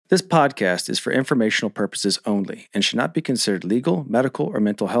This podcast is for informational purposes only and should not be considered legal, medical, or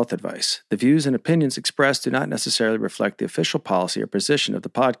mental health advice. The views and opinions expressed do not necessarily reflect the official policy or position of the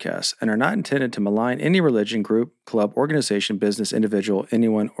podcast and are not intended to malign any religion, group, club, organization, business, individual,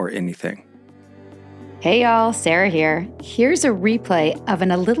 anyone, or anything. Hey y'all, Sarah here. Here's a replay of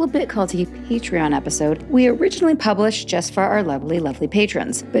A Little Bit Culty Patreon episode we originally published just for our lovely, lovely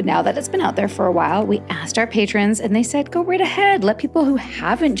patrons. But now that it's been out there for a while, we asked our patrons and they said, go right ahead. Let people who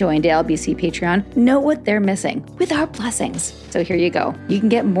haven't joined LBC Patreon know what they're missing with our blessings. So here you go. You can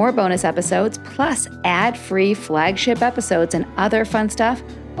get more bonus episodes plus ad-free flagship episodes and other fun stuff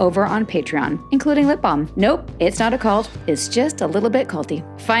over on Patreon, including lip balm. Nope, it's not a cult. It's just a little bit culty.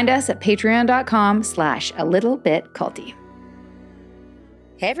 Find us at patreon.com/a-little-bit-culty.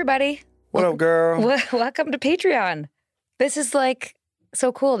 Hey, everybody. What up, girl? Welcome to Patreon. This is like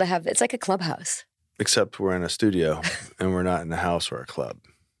so cool to have. It's like a clubhouse. Except we're in a studio and we're not in a house or a club.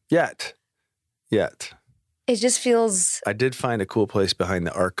 Yet. It just feels... I did find a cool place behind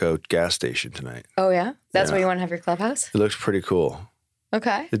the Arco gas station tonight. Oh, yeah? That's where you want to have your clubhouse? It looks pretty cool.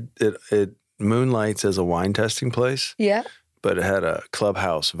 Okay. It moonlights as a wine testing place. Yeah. But it had a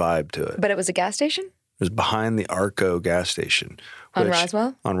clubhouse vibe to it. But it was a gas station? It was behind the Arco gas station. On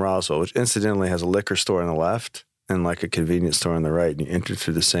Roswell? On Roswell, which incidentally has a liquor store on the left and like a convenience store on the right. And you enter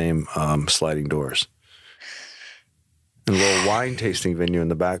through the same sliding doors. And a little wine tasting venue in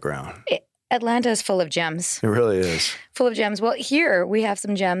the background. Atlanta is full of gems. It really is. Full of gems. Well, here we have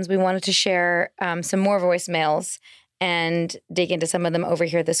some gems. We wanted to share some more voicemails and dig into some of them over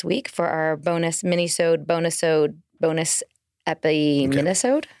here this week for our bonus minisode, bonus epi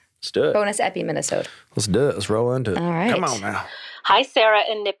minisode. Let's do it. Bonus epi minisode. Let's do it. Let's roll into it. All right. Come on now. Hi, Sarah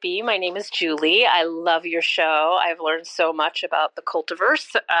and Nippy. My name is Julie. I love your show. I've learned so much about the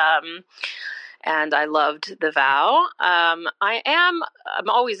cultiverse, and I loved The Vow. I'm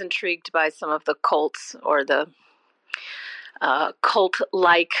always intrigued by some of the cults or the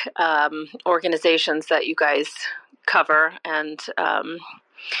cult-like organizations that you guys cover and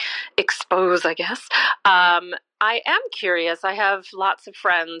expose, I guess. I am curious. I have lots of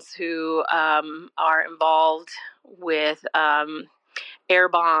friends who are involved with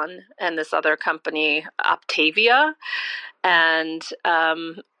Airbon and this other company, Optavia. And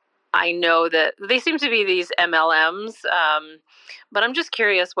I know that they seem to be these MLMs, but I'm just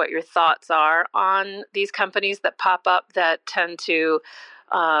curious what your thoughts are on these companies that pop up that tend to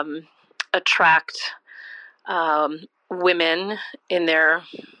attract women in their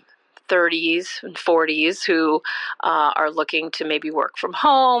 30s and 40s who are looking to maybe work from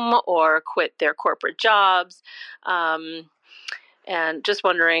home or quit their corporate jobs. And just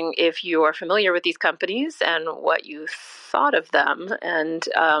wondering if you are familiar with these companies and what you thought of them and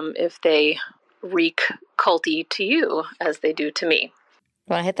if they reek culty to you as they do to me. You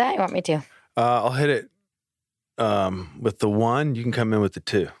want to hit that? You want me to? I'll hit it with the one. You can come in with the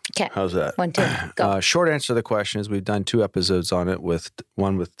two. Okay. How's that? 1, 2, go. Short answer to the question is we've done 2 episodes on it, with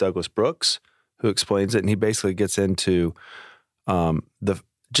one with Douglas Brooks, who explains it, and he basically gets into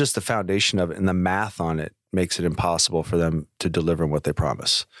the foundation of it, and the math on it makes it impossible for them to deliver what they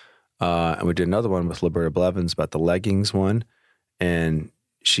promise. And we did another one with Liberta Blevins about the leggings one, and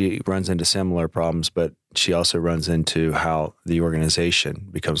she runs into similar problems, but she also runs into how the organization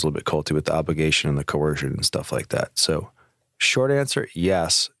becomes a little bit culty with the obligation and the coercion and stuff like that. So short answer,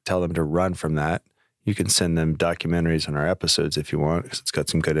 yes. Tell them to run from that. You can send them documentaries on our episodes if you want, because it's got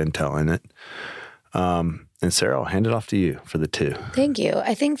some good intel in it. And Sarah, I'll hand it off to you for the 2. Thank you.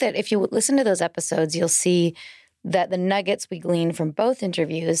 I think that if you listen to those episodes, you'll see that the nuggets we glean from both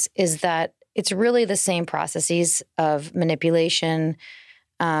interviews is that it's really the same processes of manipulation,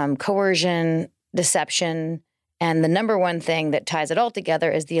 coercion, deception, and the number one thing that ties it all together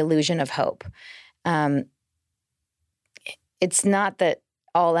is the illusion of hope. It's not that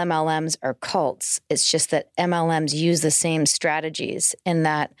all MLMs are cults. It's just that MLMs use the same strategies in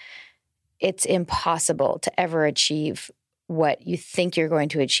that it's impossible to ever achieve what you think you're going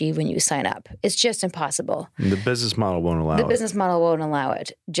to achieve when you sign up. It's just impossible. The business model won't allow it. The business model won't allow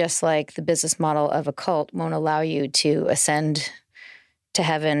it. Just like the business model of a cult won't allow you to ascend to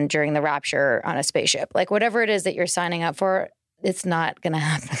heaven during the rapture on a spaceship. Like whatever it is that you're signing up for, it's not going to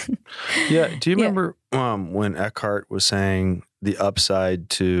happen. Yeah. Do you remember when Eckhart was saying the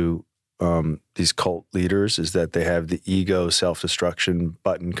upside to these cult leaders is that they have the ego self-destruction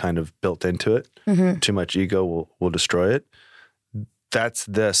button kind of built into it? Mm-hmm. Too much ego will destroy it. That's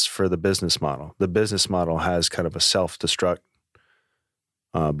this for the business model. The business model has kind of a self-destruct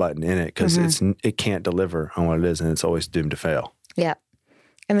button in it because it can't deliver on what it is, and it's always doomed to fail. Yeah.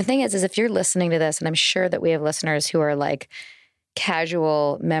 And the thing is if you're listening to this, and I'm sure that we have listeners who are like,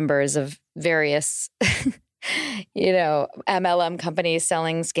 casual members of various, MLM companies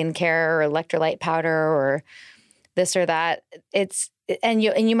selling skincare or electrolyte powder or this or that. And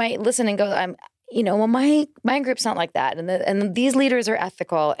you might listen and go, well, my group's not like that. And these leaders are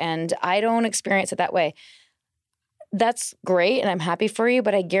ethical and I don't experience it that way. That's great. And I'm happy for you.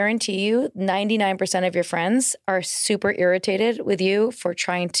 But I guarantee you 99% of your friends are super irritated with you for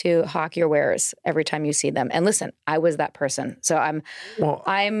trying to hawk your wares every time you see them. And listen, I was that person. So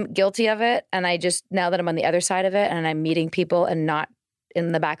I'm guilty of it. And now that I'm on the other side of it and I'm meeting people and not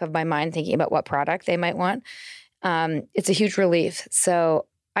in the back of my mind thinking about what product they might want, it's a huge relief. So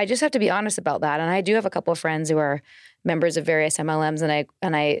I just have to be honest about that. And I do have a couple of friends who are members of various MLMs,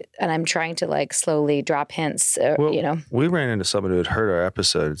 and I'm trying to like slowly drop hints. We ran into someone who had heard our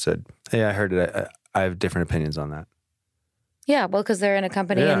episode and said, "Hey, I heard it. I have different opinions on that." Yeah, well, because they're in a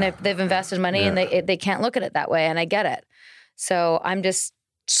company and they've invested money and they can't look at it that way, and I get it. So I'm just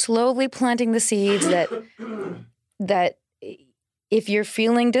slowly planting the seeds that if you're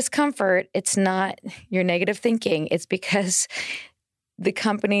feeling discomfort, it's not your negative thinking. It's because the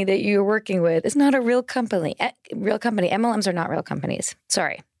company that you're working with is not a real company. MLMs are not real companies.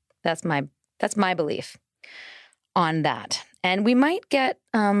 Sorry. That's my belief on that. And we might get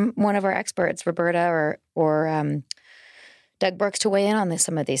one of our experts, Roberta or Doug Brooks, to weigh in on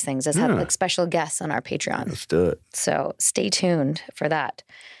some of these things as have like special guests on our Patreon. Let's do it. So stay tuned for that.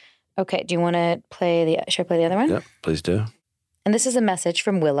 Okay. Do you want to should I play the other one? Yep, please do. And this is a message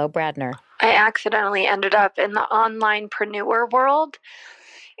from Willow Bradner. I accidentally ended up in the onlinepreneur world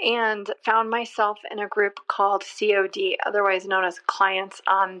and found myself in a group called COD, otherwise known as Clients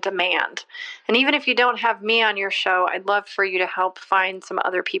on Demand. And even if you don't have me on your show, I'd love for you to help find some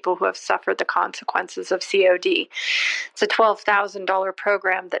other people who have suffered the consequences of COD. It's a $12,000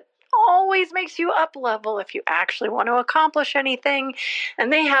 program that always makes you up level if you actually want to accomplish anything.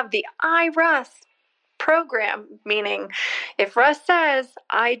 And they have the IRUS program, meaning if Russ says,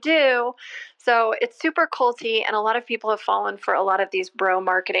 I do. So it's super culty, and a lot of people have fallen for a lot of these bro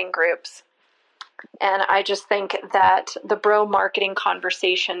marketing groups. And I just think that the bro marketing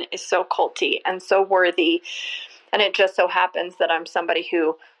conversation is so culty and so worthy. And it just so happens that I'm somebody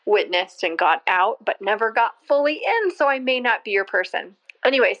who witnessed and got out, but never got fully in. So I may not be your person.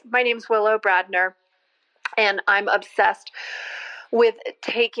 Anyways, my name's Willow Bradner, and I'm obsessed with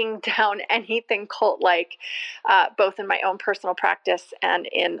taking down anything cult-like, both in my own personal practice and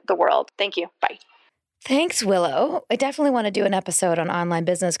in the world. Thank you. Bye. Thanks, Willow. I definitely want to do an episode on online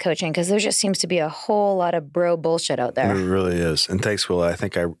business coaching because there just seems to be a whole lot of bro bullshit out there. It really is. And thanks, Willow. I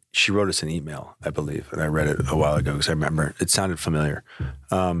think she wrote us an email, I believe, and I read it a while ago because I remember it sounded familiar.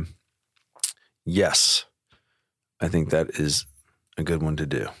 Yes, I think that is a good one to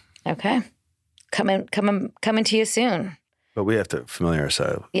do. Okay. Coming to you soon. But we have to familiarize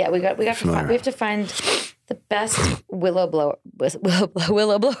ourselves. Yeah, we have to find the best whistleblower.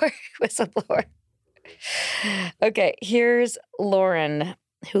 Okay, here's Lauren,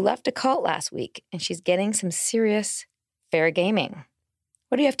 who left a cult last week, and she's getting some serious fair gaming.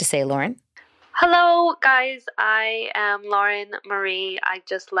 What do you have to say, Lauren? Hello, guys. I am Lauren Marie. I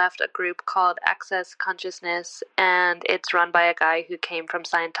just left a group called Access Consciousness, and it's run by a guy who came from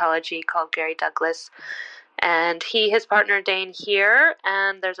Scientology called Gary Douglas. And his partner Dane here,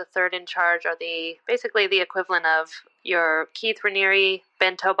 and there's a third in charge, are basically the equivalent of your Keith Raniere,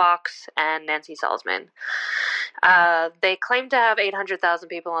 Bento Box, and Nancy Salzman. They claim to have 800,000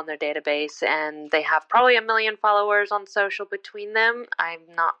 people on their database, and they have probably 1 million followers on social between them. I'm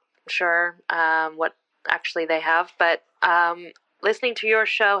not sure what actually they have, but listening to your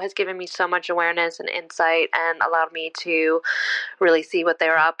show has given me so much awareness and insight and allowed me to really see what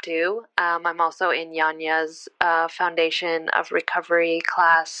they're up to. I'm also in Yanya's Foundation of Recovery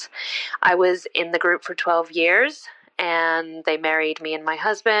class. I was in the group for 12 years, and they married me and my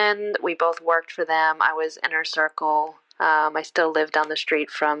husband. We both worked for them. I was inner circle. I still live down the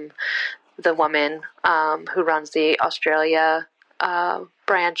street from the woman who runs the Australia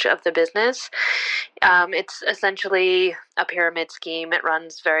branch of the business. It's essentially a pyramid scheme. It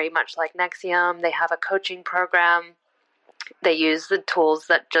runs very much like Nexium. They have a coaching program. They use the tools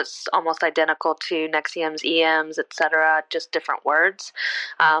that just almost identical to Nexium's EMs, etc., just different words.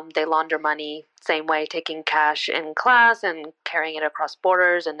 They launder money same way, taking cash in class and carrying it across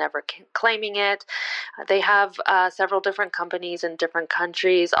borders and never claiming it. They have several different companies in different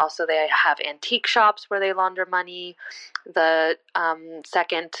countries. Also, they have antique shops where they launder money. The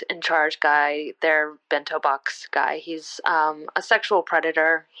second in charge guy, their bento box guy, he's a sexual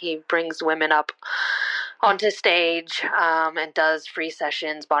predator. He brings women up onto stage and does free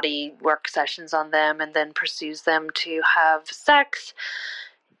sessions, body work sessions on them, and then pursues them to have sex.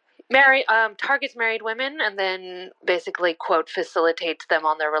 Targets married women, and then basically, quote, facilitates them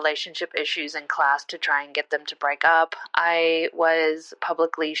on their relationship issues in class to try and get them to break up. I was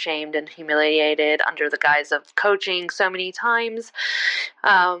publicly shamed and humiliated under the guise of coaching so many times.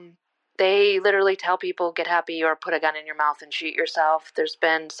 They literally tell people, get happy or put a gun in your mouth and shoot yourself. There's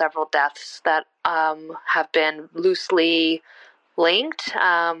been several deaths that have been loosely linked.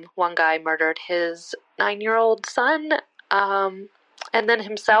 One guy murdered his 9-year-old son and then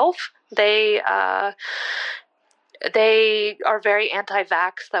himself. They are very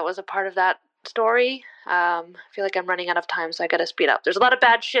anti-vax. That was a part of that story. I feel like I'm running out of time, so I gotta speed up. There's a lot of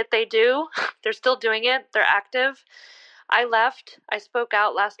bad shit they do. They're still doing it. They're active. I left. I spoke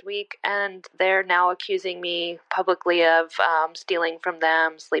out last week, and they're now accusing me publicly of stealing from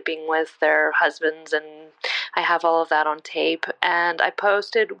them, sleeping with their husbands, and I have all of that on tape. And I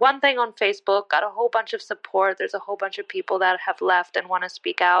posted one thing on Facebook, got a whole bunch of support. There's a whole bunch of people that have left and want to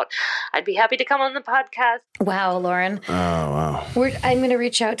speak out. I'd be happy to come on the podcast. Wow, Lauren. Oh, wow. I'm going to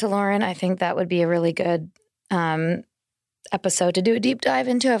reach out to Lauren. I think that would be a really good episode to do a deep dive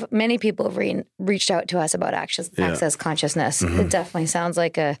into. Many people have reached out to us about access consciousness. Mm-hmm. It definitely sounds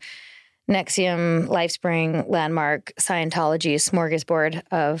like a NXIVM, LifeSpring, Landmark, Scientology smorgasbord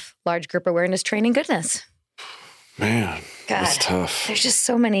of large group awareness training goodness. Man, God, that's tough. There's just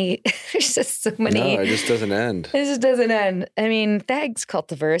so many. There's just so many. No, it just doesn't end. It just doesn't end. I mean, thanks,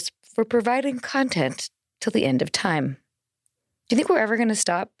 Cultiverse, for providing content till the end of time. Do you think we're ever going to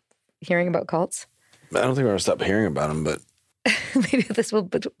stop hearing about cults? I don't think we're going to stop hearing about them, but maybe this will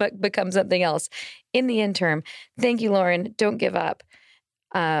become something else. In the interim, thank you, Lauren. Don't give up.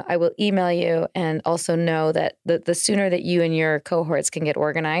 I will email you, and also know that the sooner that you and your cohorts can get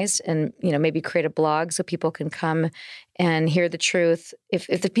organized and, maybe create a blog so people can come and hear the truth.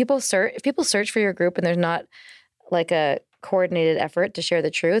 If people search for your group and there's not like a coordinated effort to share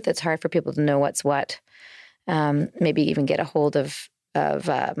the truth, it's hard for people to know what's what. Maybe even get a hold of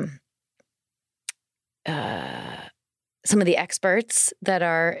some of the experts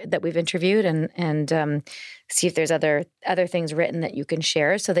that we've interviewed, and see if there's other things written that you can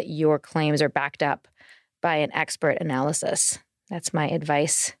share so that your claims are backed up by an expert analysis. That's my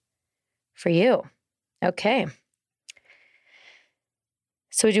advice for you. Okay.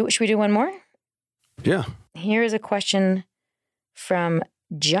 So should we do one more? Yeah. Here is a question from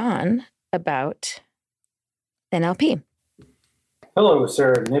John about NLP. Hello,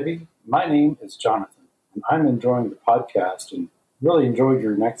 Sarah and Nippy. My name is Jonathan, and I'm enjoying the podcast and really enjoyed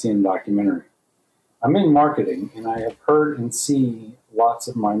your NXIVM documentary. I'm in marketing, and I have heard and seen lots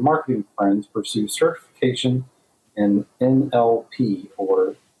of my marketing friends pursue certification in NLP,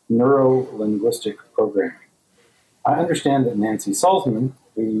 or Neuro-Linguistic Programming. I understand that Nancy Salzman,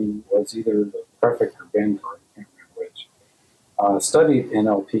 who was either the prefect or Vanguard, I can't remember which, studied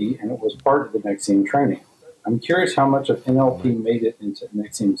NLP, and it was part of the NXIVM training. I'm curious how much of NLP made it into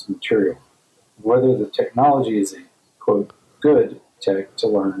NXIVM's material, and whether the technology is a, quote, good tech to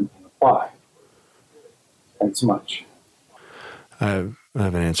learn and apply. Thanks so much. I have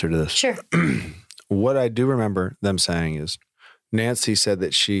an answer to this. Sure. What I do remember them saying is Nancy said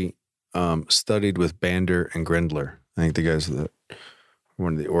that she studied with Bander and Grindler. I think the guys are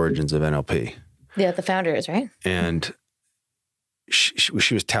one of the origins of NLP. Yeah, the founders, right? And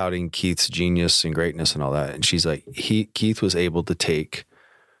she was touting Keith's genius and greatness and all that. And she's like, Keith was able to take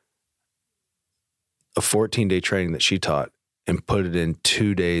a 14-day training that she taught and put it in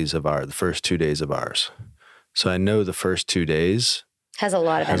 2 days of the first 2 days of ours. So I know the first 2 days has a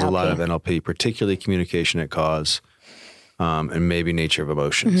lot of NLP, particularly communication at cause, and maybe nature of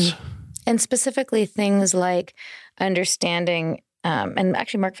emotions. Mm-hmm. And specifically things like understanding, and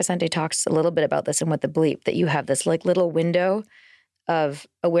actually Mark Vicente talks a little bit about this in What the Bleep, that you have this like little window of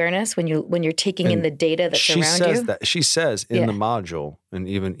awareness when you're taking in the data that's around you. She says in the module, and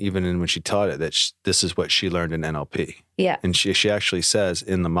even in when she taught it, that this is what she learned in NLP. Yeah. And she actually says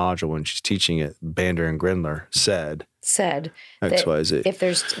in the module when she's teaching it, Bander and Grindler said XYZ.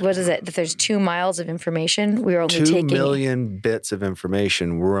 If there's 2 miles of information, we're only taking 2 million bits of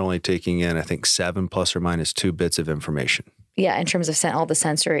information. We're only taking in, I think, 7 plus or minus 2 bits of information. Yeah, in terms of all the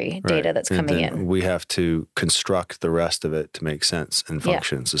sensory data that's coming in. We have to construct the rest of it to make sense and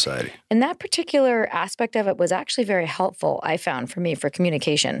function in society. And that particular aspect of it was actually very helpful, I found, for me, for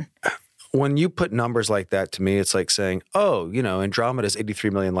communication. When you put numbers like that to me, it's like saying, Andromeda is 83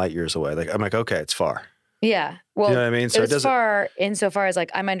 million light years away. I'm like, okay, it's far. Yeah. Well, you know what I mean? So insofar as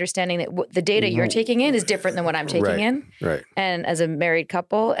like I'm understanding that the data you're taking in is different than what I'm taking in. Right. And as a married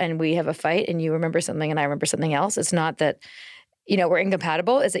couple and we have a fight and you remember something and I remember something else, it's not that, we're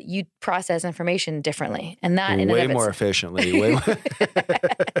incompatible, is that you process information differently. And that in way and of more efficiently. Way more.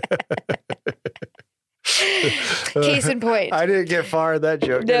 Case in point. I didn't get far in that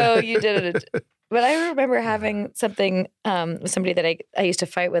joke. No, you didn't. But I remember having something with somebody that I used to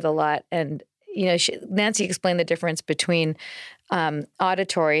fight with a lot. And, Nancy explained the difference between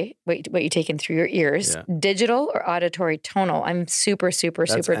auditory, what you take in through your ears, digital or auditory tonal. I'm super super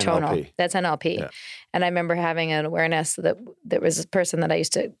tonal. NLP. That's NLP. Yeah. And I remember having an awareness that there was a person that I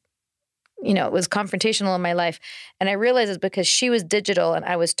used to, it was confrontational in my life. And I realized it's because she was digital and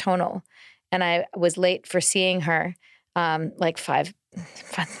I was tonal. And I was late for seeing her, 7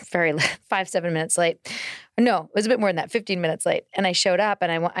 minutes late. No, it was a bit more than that, 15 minutes late. And I showed up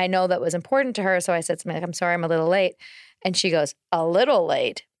and I know that was important to her. So I said something like, I'm sorry, I'm a little late. And she goes, a little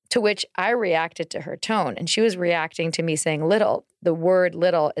late, to which I reacted to her tone. And she was reacting to me saying little. The word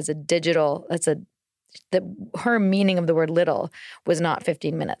little is a digital, her meaning of the word little was not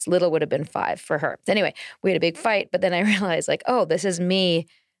 15 minutes. Little would have been 5 for her. Anyway, we had a big fight, but then I realized this is me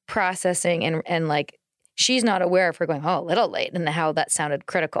processing and like, she's not aware of her going, a little late, and how that sounded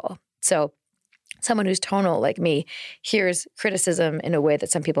critical. So someone who's tonal like me hears criticism in a way that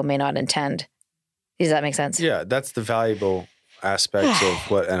some people may not intend. Does that make sense? Yeah, that's the valuable aspects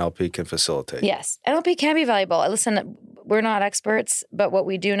of what NLP can facilitate. Yes, NLP can be valuable. Listen, we're not experts, but what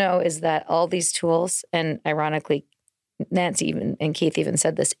we do know is that all these tools, and ironically, Nancy and Keith even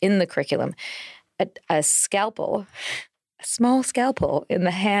said this in the curriculum, a scalpel, a small scalpel in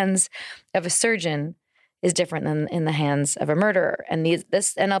the hands of a surgeon is different than in the hands of a murderer. And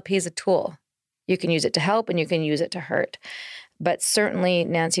this NLP is a tool. You can use it to help and you can use it to hurt. But certainly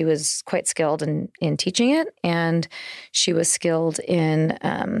Nancy was quite skilled in teaching it, and she was skilled in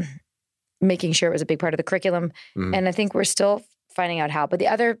making sure it was a big part of the curriculum. Mm-hmm. And I think we're still finding out how. But the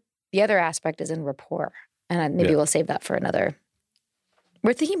other aspect is in rapport. And maybe we'll save that for another.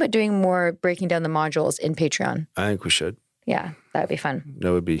 We're thinking about doing more breaking down the modules in Patreon. I think we should. Yeah, that would be fun.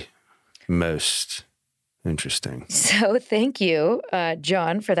 That would be most interesting. So thank you,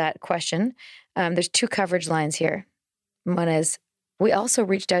 John, for that question. There's 2 coverage lines here. One is, we also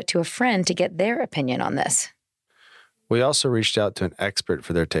reached out to a friend to get their opinion on this. We also reached out to an expert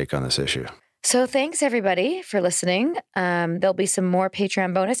for their take on this issue. So thanks, everybody, for listening. There'll be some more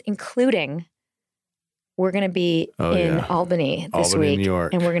Patreon bonus, including we're going to be in Albany this week. New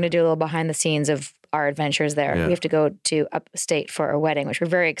York. And we're going to do a little behind the scenes of our adventures there. Yeah. We have to go to upstate for a wedding, which we're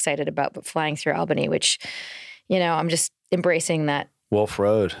very excited about, but flying through Albany, which, I'm just embracing that. Wolf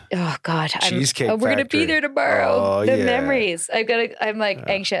Road. Oh God. Cheesecake We're going to be there tomorrow. Oh, the memories. I'm like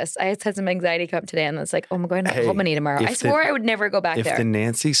anxious. I had some anxiety come today and it's like, I'm going to Albany tomorrow. I swore I would never go back there. If the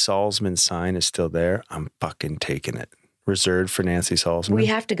Nancy Salzman sign is still there, I'm fucking taking it. Reserved for Nancy Salzman. We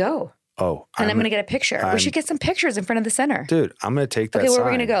have to go. Oh. And I'm going to get a picture. We should get some pictures in front of the center. Dude, I'm going to take that sign. Okay, where are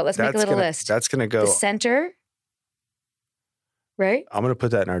we going to go? Let's make a little list. That's going to go. The center. Right? I'm going to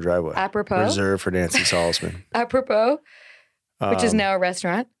put that in our driveway. Apropos. Reserved for Nancy Salzman. Apropos, which is now a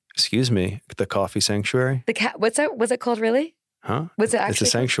restaurant. Excuse me, the Coffee Sanctuary? What's that? What's it called really? Huh? What's it actually? It's a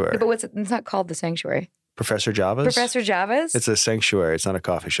sanctuary. But it's not called the sanctuary. Professor Java's? Professor Java's? It's a sanctuary. It's not a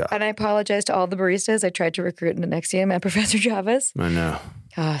coffee shop. And I apologize to all the baristas I tried to recruit into Nexium at Professor Java's. I know.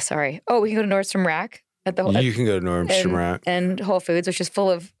 Oh, sorry. Oh, we can go to Nordstrom Rack at the You can go to Nordstrom Rack. And Whole Foods, which is full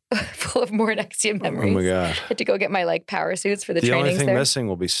of more Nexium memories. Oh my God. I had to go get my power suits for the trainings there. The only thing missing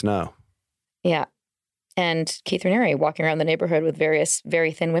will be snow. Yeah. And Keith Raniere walking around the neighborhood with various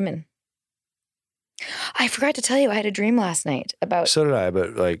very thin women. I forgot to tell you, I had a dream last night about... So did I,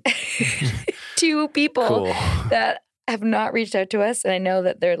 but 2 people that have not reached out to us. And I know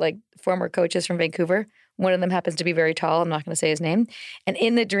that they're former coaches from Vancouver. One of them happens to be very tall. I'm not going to say his name. And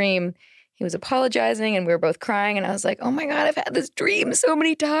in the dream, he was apologizing and we were both crying. And I was like, oh my God, I've had this dream so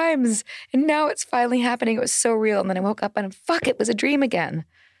many times. And now it's finally happening. It was so real. And then I woke up and it was a dream again.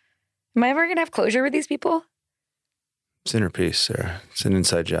 Am I ever going to have closure with these people? It's inner peace, Sarah. It's an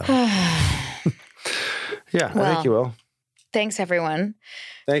inside job. Yeah, I think you will. Thanks, everyone.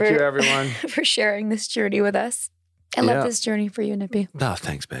 Thank you, everyone. For sharing this journey with us. I love this journey for you, Nippy. No,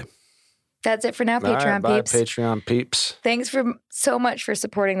 thanks, babe. That's it for now, Patreon peeps. Bye, Patreon peeps. Thanks so much for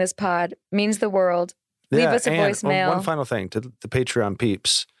supporting this pod. Means the world. Leave us a voicemail. One final thing to the Patreon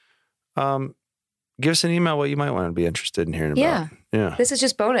peeps. Give us an email what you might want to be interested in hearing about. Yeah. This is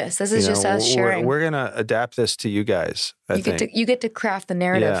just bonus. This is just us sharing. We're going to adapt this to you guys. You get to craft the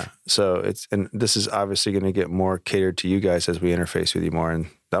narrative. Yeah. So this is obviously going to get more catered to you guys as we interface with you more, and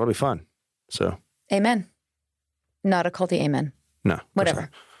that'll be fun. So Amen. Not a culty amen. No.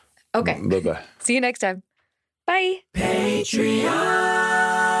 Whatever. Okay. Bye-bye. See you next time. Bye. Patreon.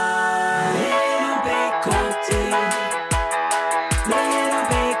 Little bit culty. Little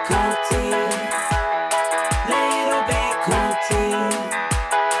bit culty. Little bit culty.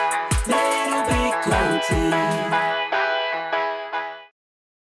 Little bit culty.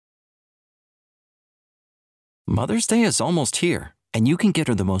 Mother's Day is almost here, and you can get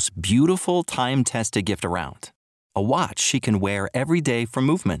her the most beautiful time-tested gift around. A watch she can wear every day from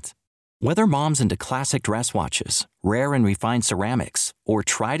Movement. Whether mom's into classic dress watches, rare and refined ceramics, or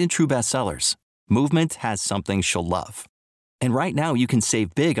tried and true bestsellers, Movement has something she'll love. And right now you can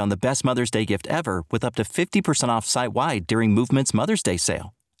save big on the best Mother's Day gift ever with up to 50% off site-wide during Movement's Mother's Day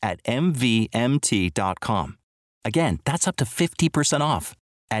sale at mvmt.com. Again, that's up to 50% off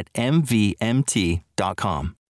at mvmt.com.